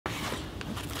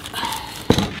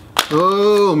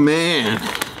Oh man,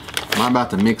 I'm about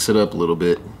to mix it up a little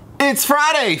bit. It's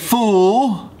Friday,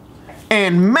 fool!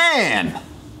 And man,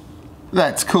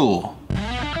 that's cool.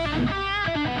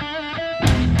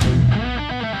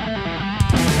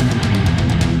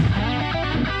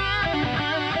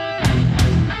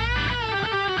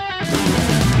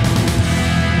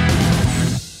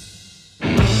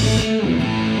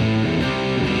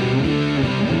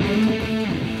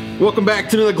 Welcome back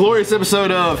to another glorious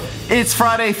episode of It's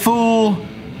Friday, Fool.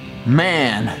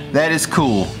 Man, that is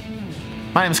cool.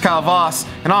 My name is Kyle Voss,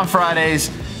 and on Fridays,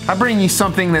 I bring you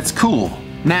something that's cool.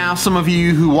 Now, some of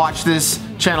you who watch this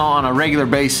channel on a regular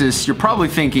basis, you're probably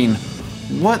thinking,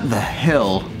 what the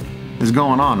hell is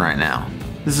going on right now?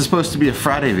 This is supposed to be a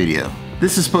Friday video.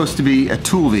 This is supposed to be a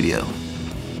tool video.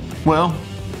 Well,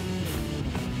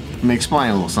 let me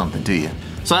explain a little something to you.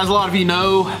 So as a lot of you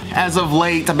know, as of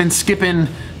late, I've been skipping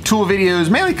tool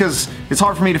videos mainly because it's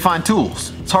hard for me to find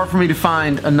tools. It's hard for me to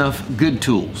find enough good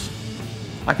tools.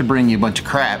 I could bring you a bunch of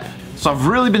crap. So I've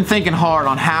really been thinking hard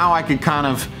on how I could kind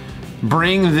of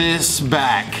bring this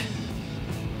back.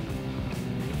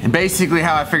 And basically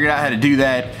how I figured out how to do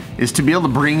that is to be able to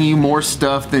bring you more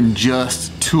stuff than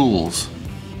just tools.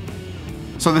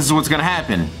 So this is what's gonna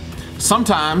happen.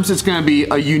 Sometimes it's gonna be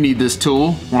a you need this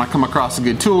tool. When I come across a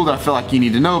good tool that I feel like you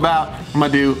need to know about, I'm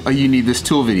gonna do a you need this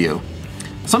tool video.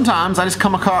 Sometimes I just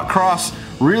come across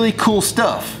really cool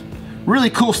stuff.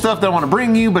 Really cool stuff that I want to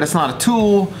bring you, but it's not a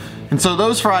tool. And so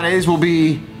those Fridays will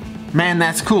be, man,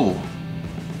 that's cool.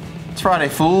 It's Friday,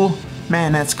 fool.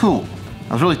 Man, that's cool.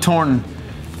 I was really torn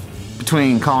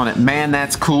between calling it man,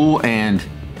 that's cool and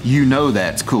you know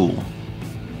that's cool.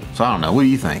 So I don't know, what do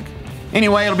you think?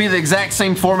 Anyway, it'll be the exact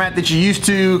same format that you're used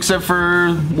to, except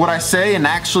for what I say and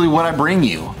actually what I bring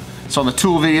you. So on the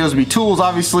tool videos will be tools,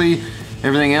 obviously.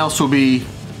 Everything else will be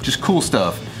just cool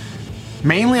stuff.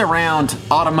 Mainly around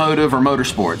automotive or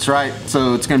motorsports, right?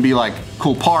 So it's gonna be like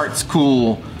cool parts,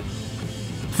 cool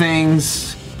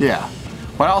things, yeah.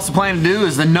 What I also plan to do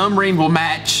is the numbering will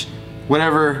match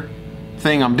whatever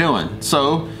thing I'm doing.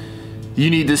 So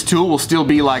you need this tool will still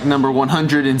be like number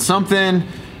 100 and something.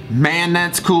 Man,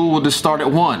 that's cool, we'll just start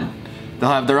at 1. They'll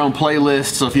have their own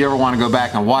playlist, so if you ever wanna go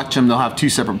back and watch them, they'll have 2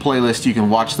 separate playlists. You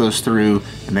can watch those through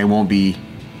and they won't be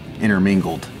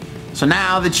intermingled. So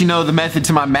now that you know the method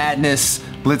to my madness,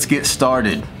 let's get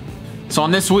started. So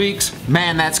on this week's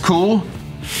Man That's Cool,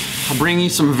 I'll bring you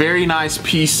some very nice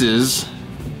pieces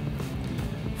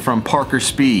from Parker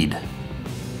Speed.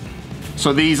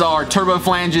 So these are turbo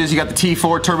flanges. You got the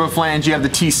T4 turbo flange, you have the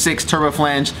T6 turbo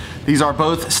flange. These are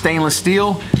both stainless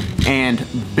steel and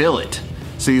billet.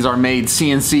 So these are made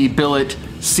CNC billet,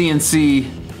 CNC,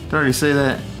 did I already say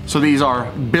that? So these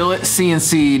are billet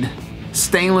CNC'd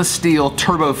stainless steel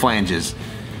turbo flanges.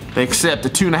 They accept a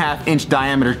 2.5 inch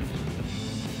diameter,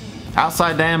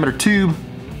 outside diameter tube,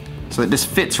 so it just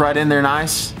fits right in there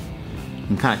nice. You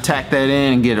can kind of tack that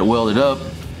in and get it welded up.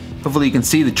 Hopefully you can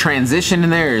see the transition in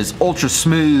there is ultra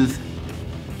smooth.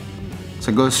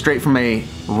 So it goes straight from a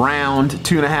round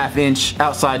 2.5 inch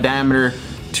outside diameter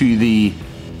to the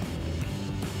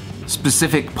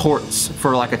specific ports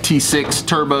for like a T6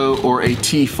 turbo or a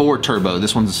T4 turbo.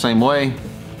 This one's the same way.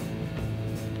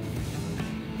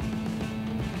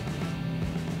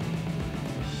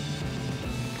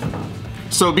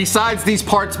 So besides these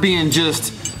parts being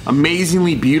just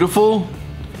amazingly beautiful,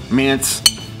 I mean,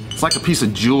 it's like a piece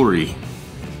of jewelry.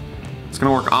 It's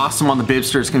gonna work awesome on the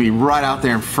bibster. It's gonna be right out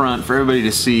there in front for everybody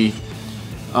to see.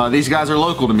 These guys are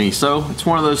local to me, so it's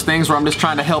one of those things where I'm just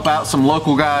trying to help out some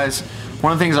local guys.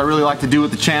 One of the things I really like to do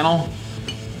with the channel,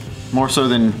 more so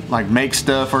than like make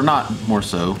stuff, or not more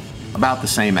so, about the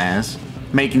same as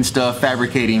making stuff,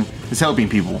 fabricating, is helping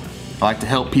people. I like to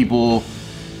help people.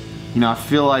 You know, I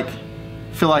feel like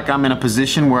I'm in a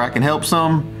position where I can help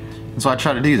some, and so I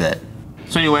try to do that.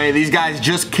 So anyway, these guys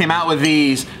just came out with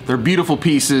these. They're beautiful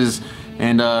pieces,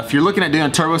 and if you're looking at doing a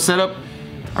turbo setup,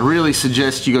 I really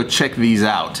suggest you go check these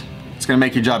out. It's gonna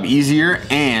make your job easier,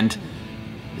 and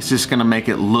it's just gonna make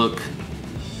it look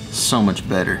so much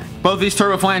better. Both these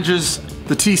turbo flanges,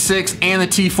 the T6 and the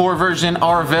T4 version,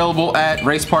 are available at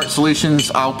Race Part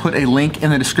Solutions. I'll put a link in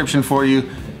the description for you.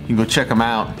 You can go check them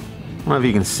out. I don't know if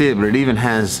you can see it, but it even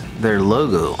has their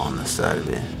logo on the side of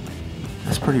it.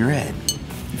 That's pretty rad.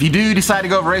 If you do decide to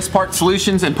go over Race Part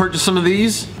Solutions and purchase some of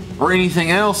these or anything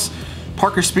else,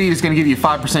 Parker Speed is going to give you a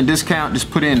 5% discount.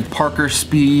 Just put in Parker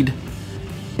Speed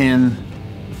in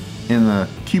the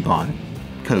coupon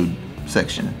code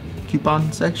section.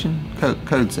 Coupon section?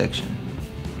 Code section.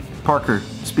 Parker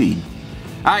Speed.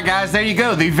 Alright guys, there you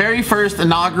go. The very first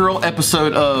inaugural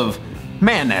episode of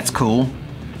Man That's Cool.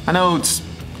 I know it's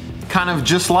kind of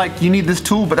just like you need this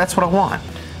tool, but that's what I want.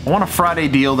 I want a Friday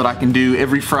deal that I can do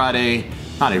every Friday,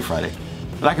 not every Friday,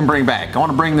 that I can bring back. I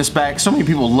want to bring this back. So many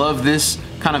people love this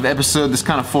kind of episode, this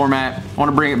kind of format. I want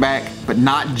to bring it back, but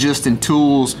not just in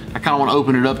tools. I kind of want to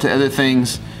open it up to other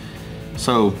things.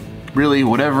 So really,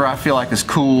 whatever I feel like is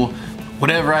cool,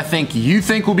 whatever I think you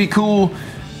think will be cool,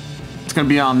 it's going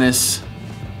to be on this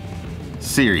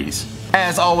series.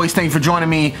 As always, thank you for joining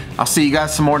me. I'll see you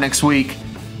guys some more next week.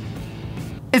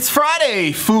 It's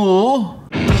Friday, fool!